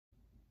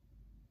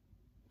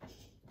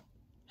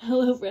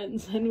Hello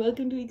friends, and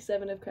welcome to week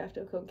 7 of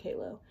Crafto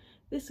Kaylo.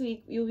 This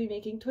week we will be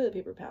making toilet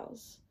paper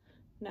pals.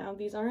 Now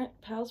these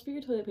aren't pals for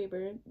your toilet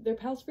paper, they're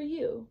pals for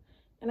you.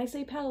 And I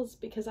say pals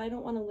because I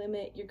don't want to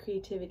limit your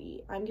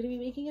creativity. I'm going to be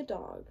making a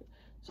dog,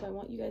 so I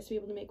want you guys to be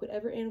able to make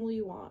whatever animal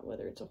you want,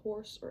 whether it's a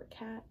horse or a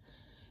cat.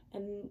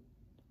 And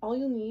all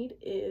you'll need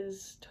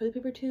is toilet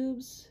paper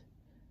tubes,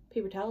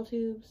 paper towel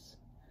tubes,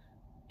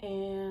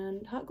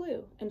 and hot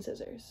glue and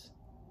scissors.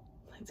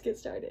 Let's get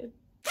started.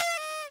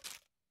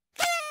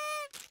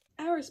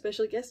 Our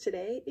special guest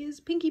today is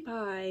Pinkie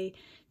Pie.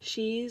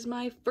 She's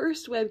my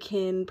first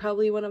webkin,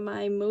 probably one of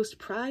my most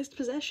prized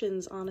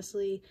possessions,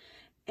 honestly.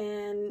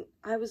 And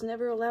I was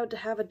never allowed to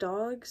have a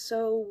dog,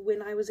 so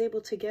when I was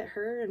able to get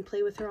her and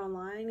play with her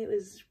online, it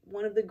was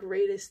one of the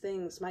greatest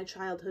things my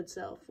childhood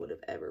self would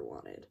have ever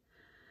wanted.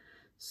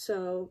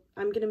 So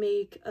I'm gonna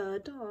make a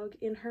dog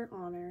in her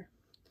honor.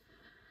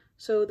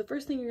 So the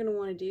first thing you're gonna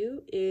want to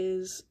do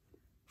is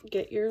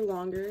get your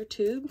longer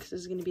tube, because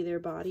this is gonna be their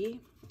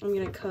body. I'm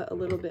going to cut a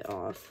little bit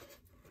off.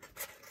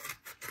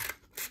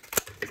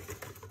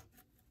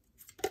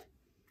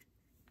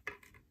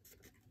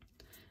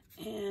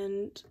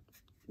 And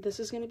this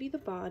is going to be the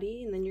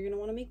body, and then you're going to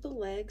want to make the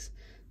legs.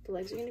 The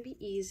legs are going to be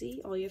easy.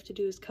 All you have to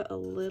do is cut a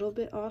little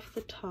bit off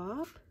the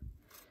top.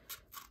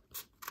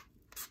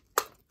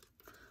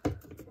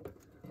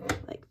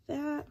 Like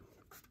that.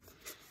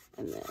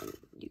 And then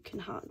you can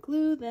hot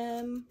glue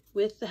them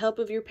with the help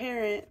of your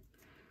parent.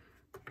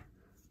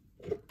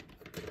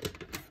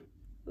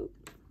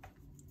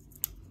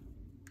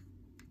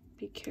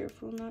 Be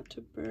careful not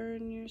to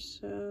burn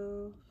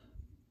yourself.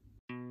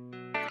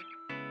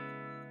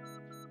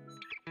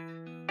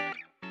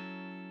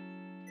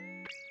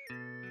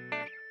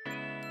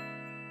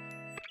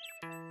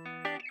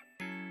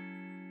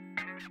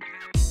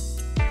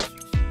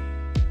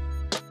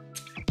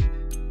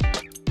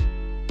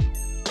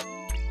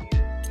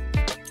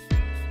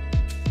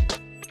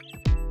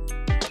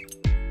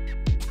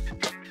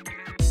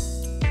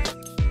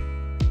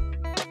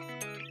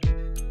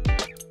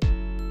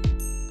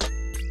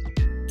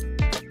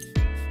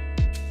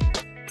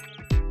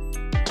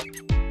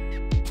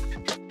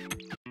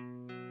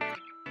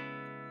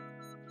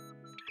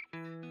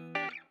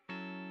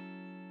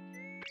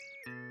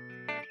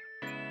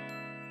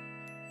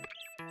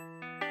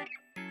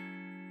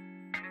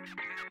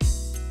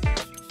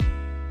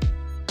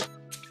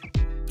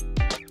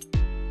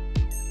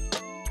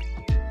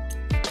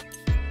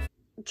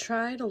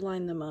 Try to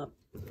line them up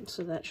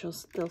so that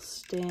they'll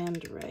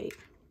stand right,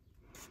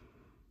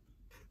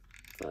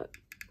 but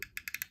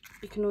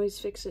you can always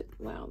fix it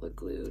while the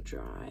glue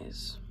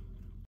dries.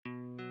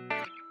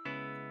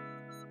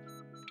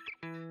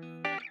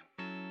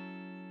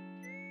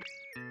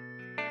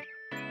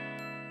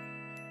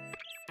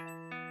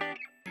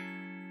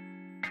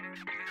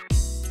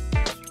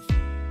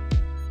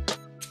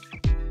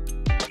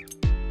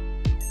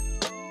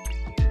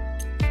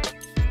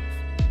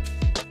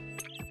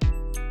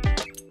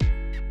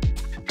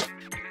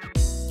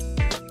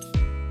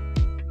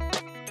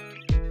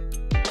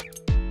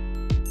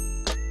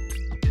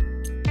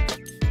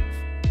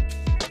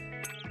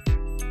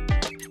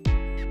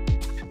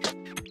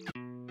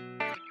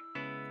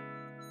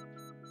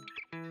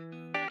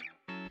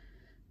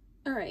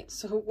 Alright,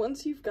 so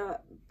once you've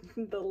got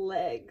the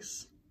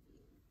legs,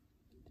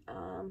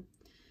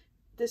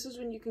 this is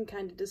when you can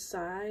kind of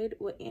decide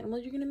what animal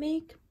you're going to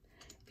make.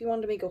 If you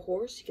wanted to make a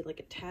horse, you could like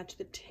attach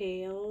the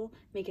tail,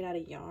 make it out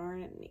of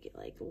yarn, and make it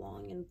like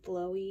long and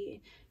flowy.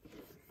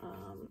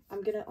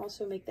 I'm going to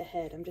also make the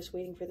head. I'm just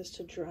waiting for this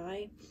to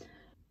dry.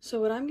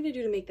 So what I'm going to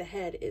do to make the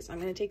head is I'm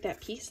going to take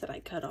that piece that I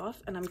cut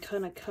off, and I'm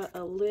going to cut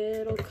a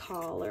little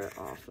collar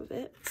off of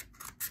it,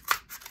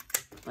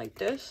 like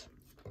this,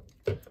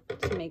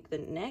 to make the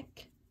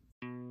neck.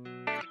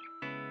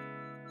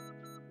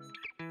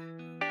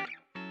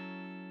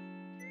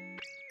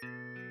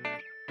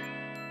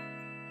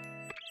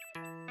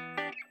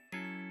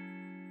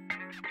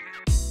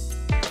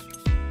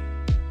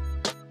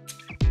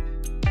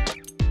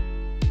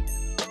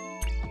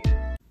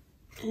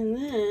 And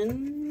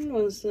then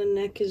once the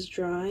neck is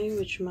dry,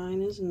 which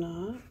mine is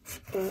not,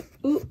 but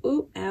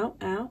ooh, ow,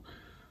 ow.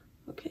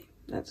 Okay,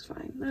 that's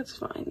fine, that's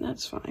fine,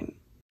 that's fine.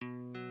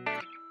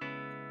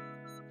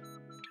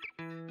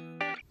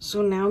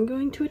 So now I'm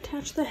going to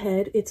attach the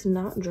head. It's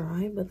not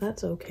dry, but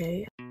that's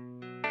okay.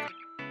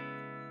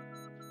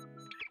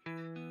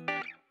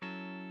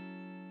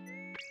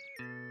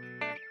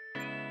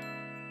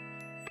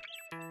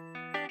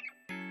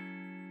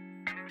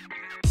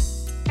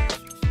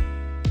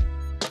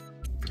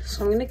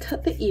 So I'm going to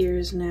cut the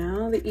ears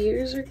now. The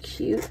ears are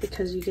cute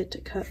because you get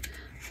to cut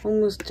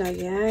almost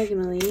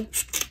diagonally.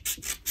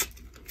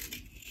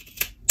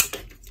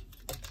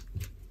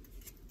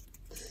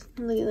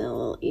 Look at that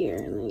little ear,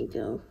 and there you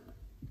go.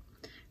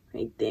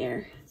 Right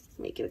there.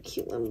 Make it a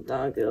cute little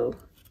doggo.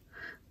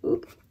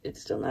 Oop,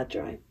 it's still not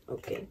dry.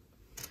 Okay.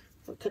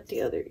 I'll cut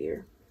the other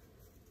ear.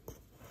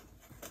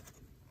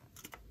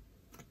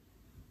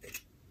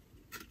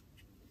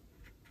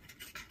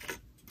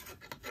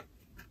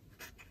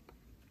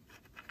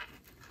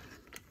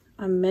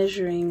 I'm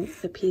measuring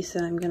the piece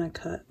that I'm gonna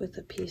cut with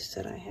the piece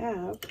that I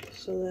have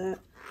so that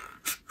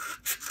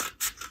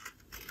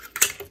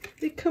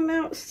they come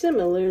out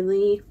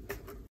similarly.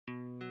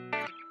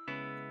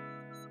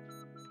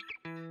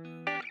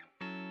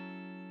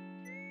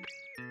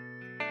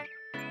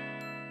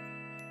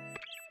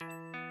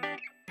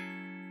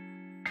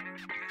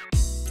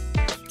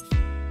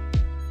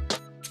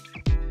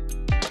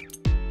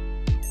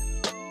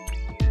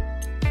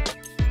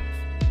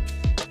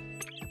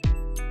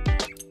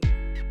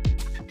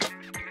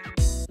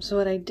 So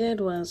what I did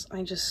was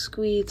I just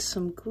squeezed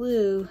some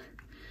glue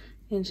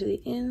into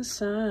the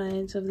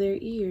insides of their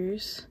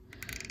ears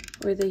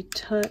where they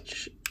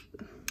touch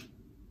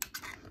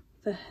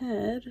the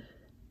head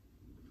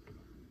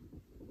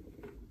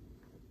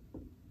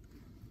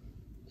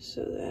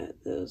so that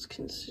those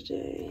can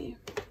stay.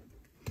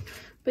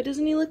 But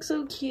doesn't he look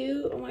so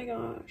cute? Oh my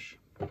gosh.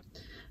 And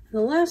the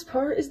last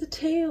part is the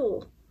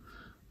tail.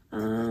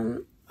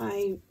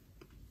 I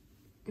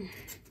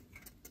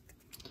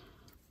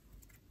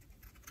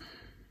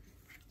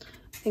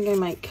think I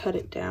might cut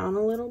it down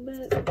a little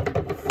bit.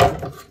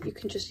 You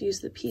can just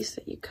use the piece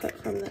that you cut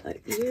from the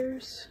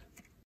ears.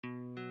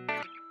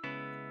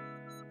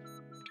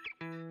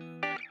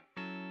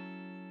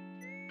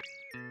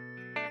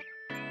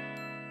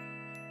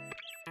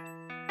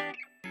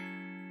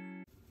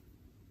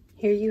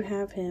 Here you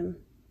have him.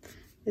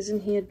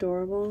 Isn't he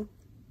adorable?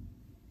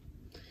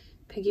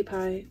 Pinkie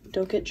Pie,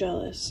 don't get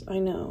jealous. I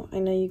know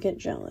you get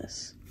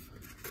jealous.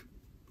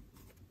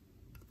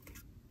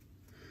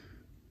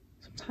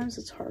 Sometimes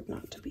it's hard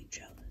not to be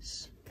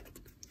jealous,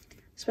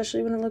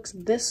 especially when it looks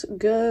this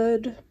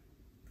good.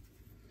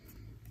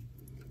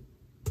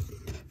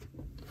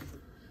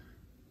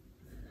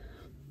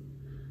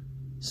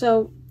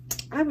 So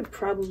I would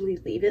probably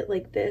leave it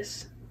like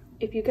this.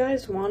 If you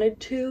guys wanted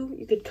to,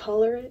 you could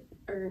color it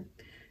or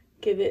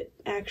give it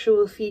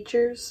actual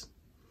features.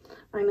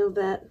 I know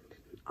that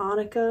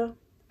Annika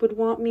would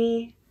want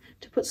me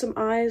to put some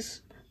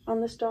eyes on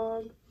this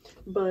dog,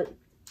 but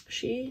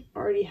she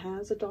already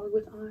has a dog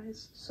with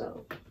eyes,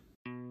 so.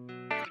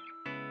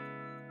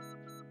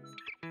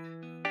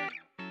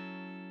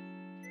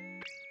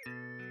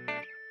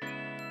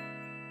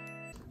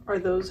 Are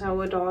those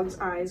how a dog's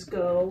eyes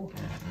go?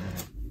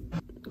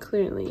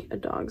 Clearly, a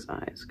dog's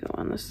eyes go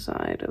on the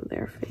side of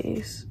their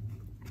face.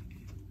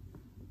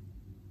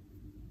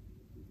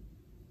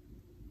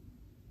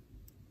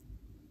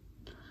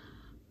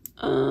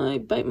 I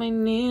bite my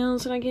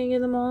nails and I can't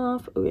get them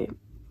off. Okay.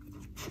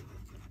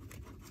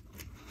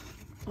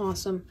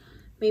 Awesome.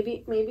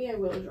 Maybe I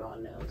will draw a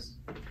nose.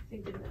 I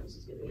think the nose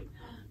is gonna be.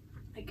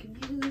 I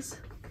can use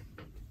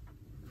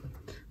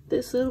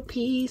this little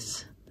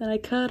piece that I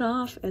cut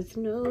off as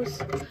the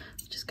nose.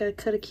 Just gotta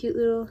cut a cute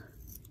little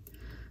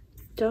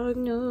dog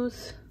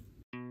nose.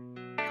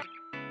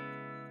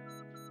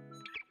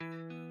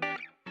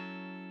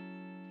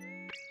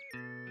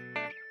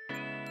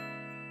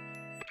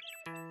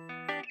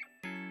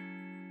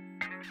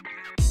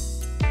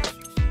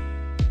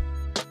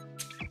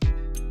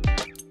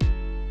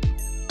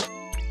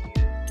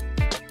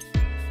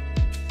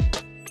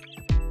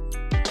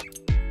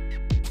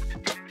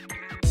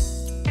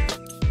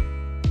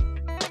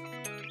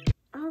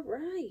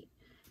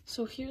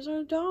 So here's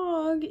our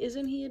dog.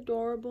 Isn't he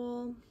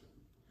adorable?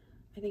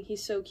 I think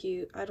he's so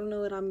cute. I don't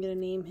know what I'm gonna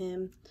name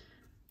him,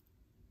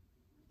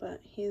 but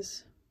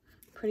he's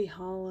pretty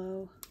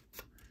hollow.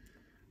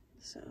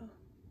 So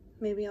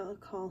maybe I'll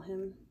call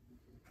him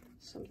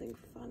something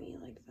funny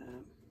like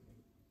that.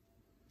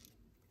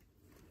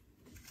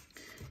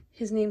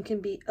 His name can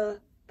be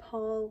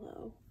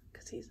Apollo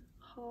because he's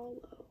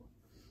hollow.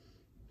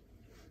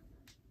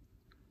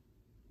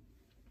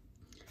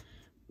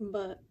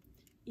 But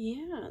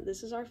yeah,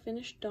 this is our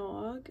finished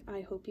dog.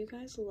 I hope you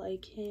guys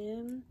like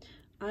him.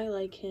 I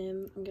like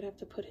him. I'm gonna have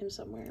to put him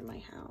somewhere in my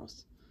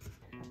house.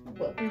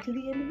 Welcome to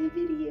the end of the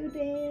video,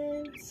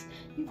 dance.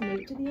 You've made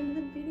it to the end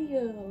of the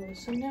video.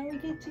 So now we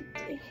get to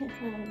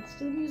dance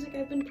to the music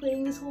I've been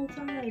playing this whole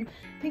time.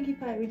 Pinkie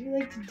Pie, would you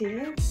like to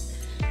dance?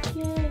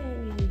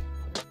 Yay!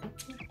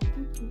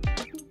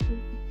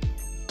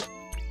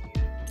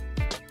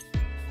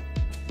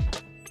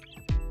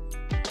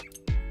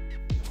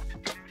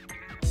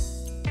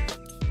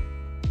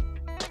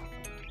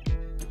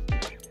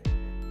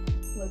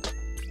 Look,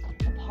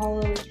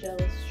 Apollo is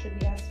jealous. Should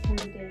we ask him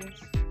to dance?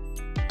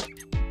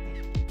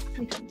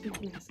 We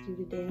can ask you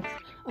to dance.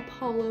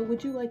 Apollo,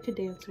 would you like to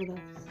dance with us?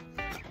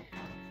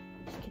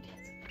 You can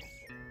dance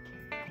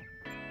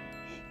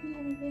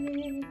with us.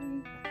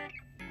 Yay!